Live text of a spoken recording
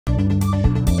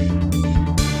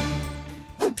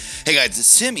Hey guys,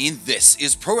 it's Timmy, and this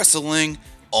is Pro Wrestling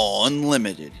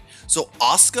Unlimited. So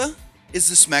Asuka is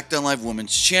the SmackDown Live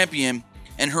Women's Champion,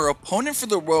 and her opponent for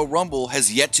the Royal Rumble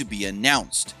has yet to be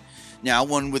announced. Now,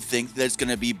 one would think that it's going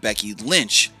to be Becky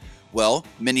Lynch. Well,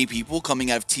 many people coming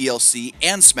out of TLC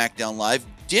and SmackDown Live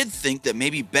did think that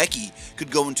maybe Becky could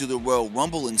go into the Royal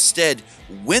Rumble instead,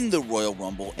 win the Royal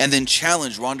Rumble, and then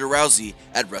challenge Ronda Rousey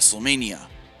at WrestleMania.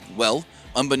 Well,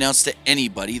 unbeknownst to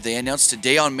anybody, they announced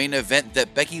today on Main Event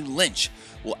that Becky Lynch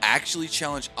will actually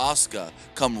challenge Asuka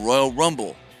come Royal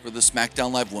Rumble for the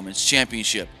SmackDown Live Women's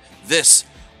Championship. This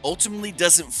ultimately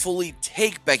doesn't fully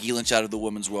take Becky Lynch out of the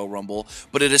Women's Royal Rumble,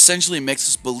 but it essentially makes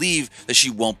us believe that she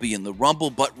won't be in the Rumble.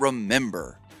 But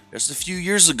remember, just a few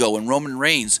years ago when Roman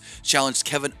Reigns challenged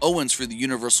Kevin Owens for the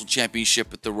Universal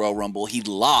Championship at the Royal Rumble, he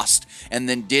lost and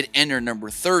then did enter number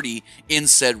 30 in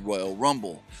said Royal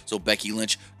Rumble. So Becky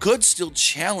Lynch could still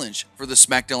challenge for the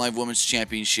SmackDown Live Women's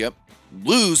Championship,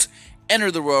 lose,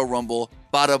 enter the Royal Rumble,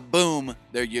 bada boom,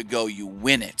 there you go, you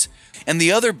win it. And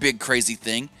the other big crazy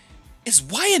thing is,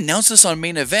 why announce this on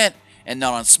Main Event and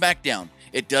not on SmackDown?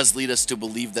 It does lead us to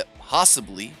believe that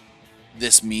possibly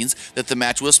this means that the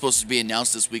match was supposed to be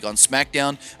announced this week on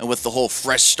SmackDown, and with the whole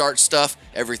fresh start stuff,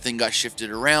 everything got shifted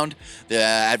around. The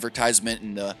advertisement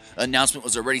and the announcement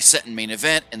was already set in Main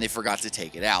Event, and they forgot to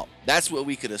take it out. That's what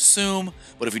we could assume,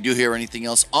 but if we do hear anything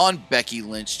else on Becky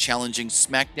Lynch challenging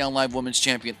SmackDown Live Women's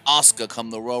Champion Asuka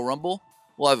come the Royal Rumble,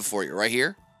 we'll have it for you right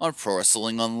here on Pro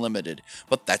Wrestling Unlimited.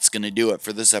 But that's going to do it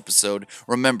for this episode.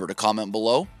 Remember to comment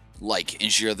below, like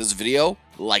and share this video,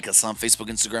 like us on Facebook,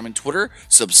 Instagram, and Twitter,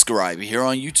 subscribe here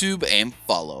on YouTube, and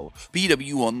follow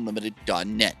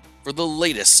PWUnlimited.net for the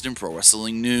latest in pro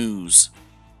wrestling news.